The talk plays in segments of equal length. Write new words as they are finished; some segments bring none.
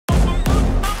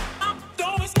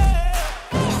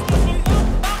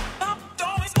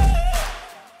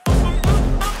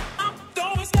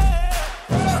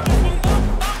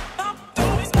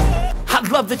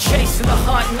the chase and the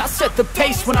hunt, and I set the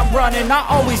pace when I'm running. I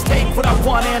always take what I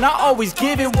want and I always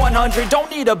give it 100. Don't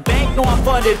need a bank, no I'm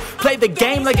funded. Play the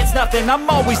game like it's nothing. I'm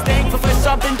always thankful for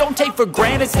something. Don't take for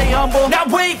granted, stay humble. Now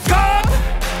wake up!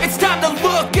 It's time to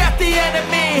look at the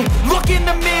enemy. Look in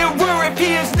the mirror if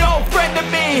he is no friend to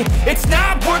me. It's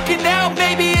not working out,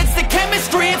 maybe it's the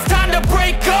chemistry. It's time to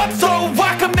break up so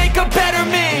I can make a better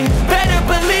me. Better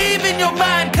believe in your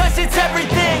mind, cause it's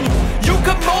everything. You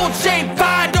can mold, shape,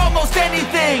 find almost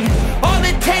anything. All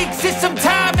it takes is some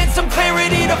time and some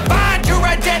clarity to find your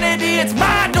identity. It's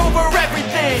mind over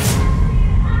everything.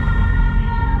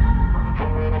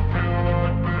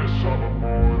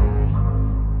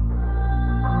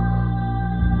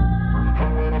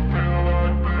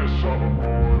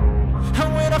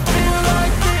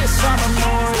 I'm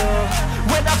immortal.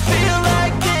 When I feel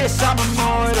like this, I'm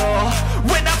immortal.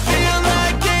 When I feel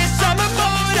like this, I'm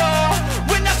immortal.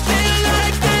 When I feel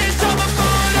like this, I'm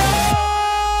immortal.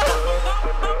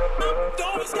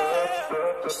 Don't stop.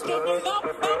 Don't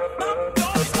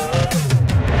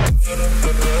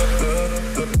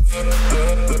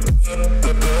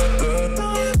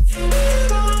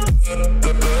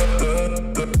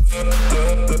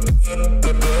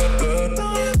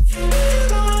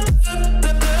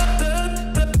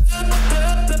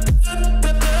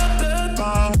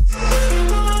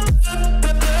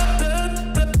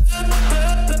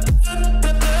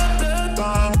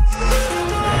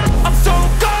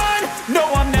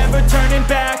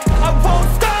back. I won't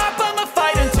stop, I'ma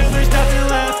fight until there's nothing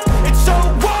left. It's so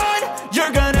on,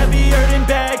 you're gonna be hurting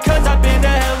bad, cause I've been to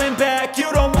hell and back.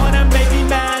 You don't wanna make me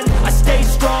mad, I stay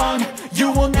strong,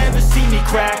 you will never see me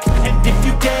crack. And if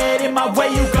you get in my way,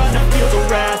 you gonna feel the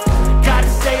wrath. Gotta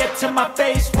say it to my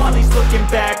face while he's looking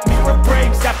back. Mirror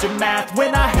breaks after math,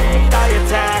 when